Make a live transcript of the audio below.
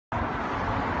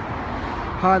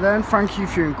Hi there, and thank you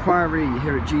for your inquiry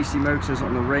here at GC Motors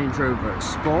on the Range Rover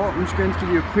Sport. I'm just going to give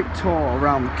you a quick tour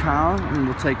around the car and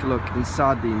we'll take a look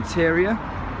inside the interior.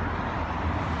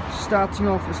 Starting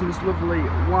off with this lovely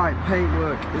white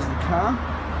paintwork is the car.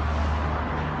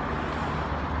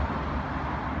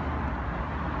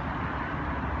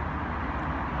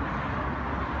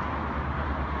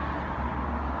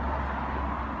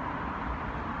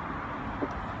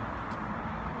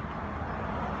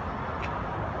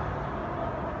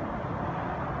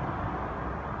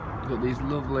 Got these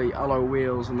lovely alloy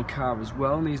wheels on the car as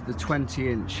well, and these are the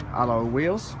 20-inch alloy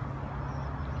wheels.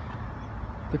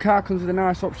 The car comes with a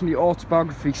nice option, the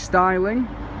autobiography styling.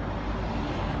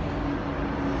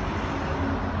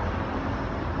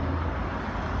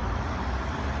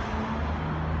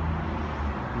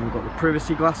 And we've got the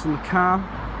privacy glass on the car.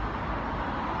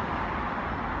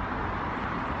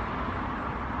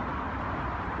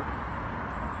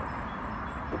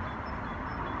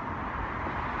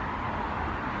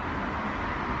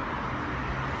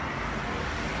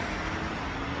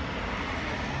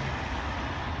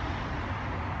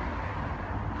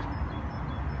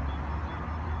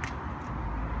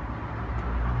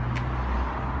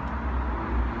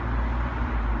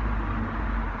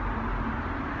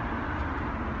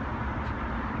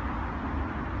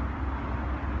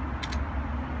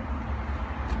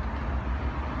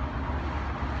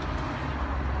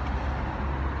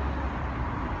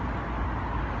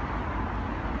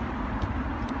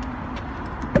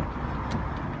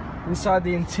 Inside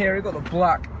the interior, got the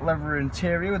black leather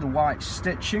interior with the white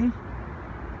stitching.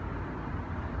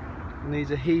 And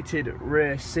these are heated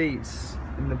rear seats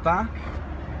in the back.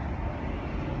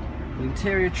 The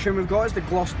interior trim we've got is the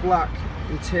gloss black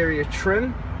interior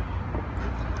trim.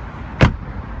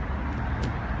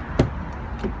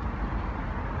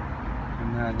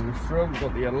 And then in the front, we've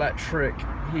got the electric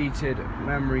heated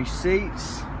memory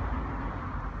seats.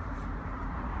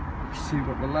 So you've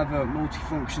got the leather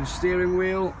multifunction steering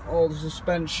wheel, all the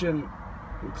suspension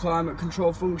and climate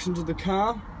control functions of the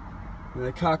car. And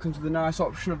the car comes with a nice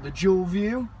option of the dual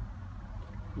view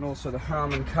and also the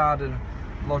Harman Kardon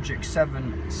Logic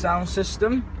 7 sound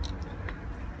system.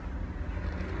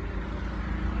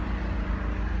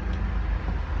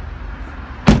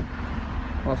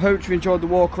 Well, I've hoped you've enjoyed the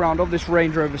walk around of this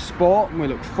Range Rover Sport, and we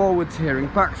look forward to hearing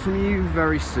back from you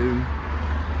very soon.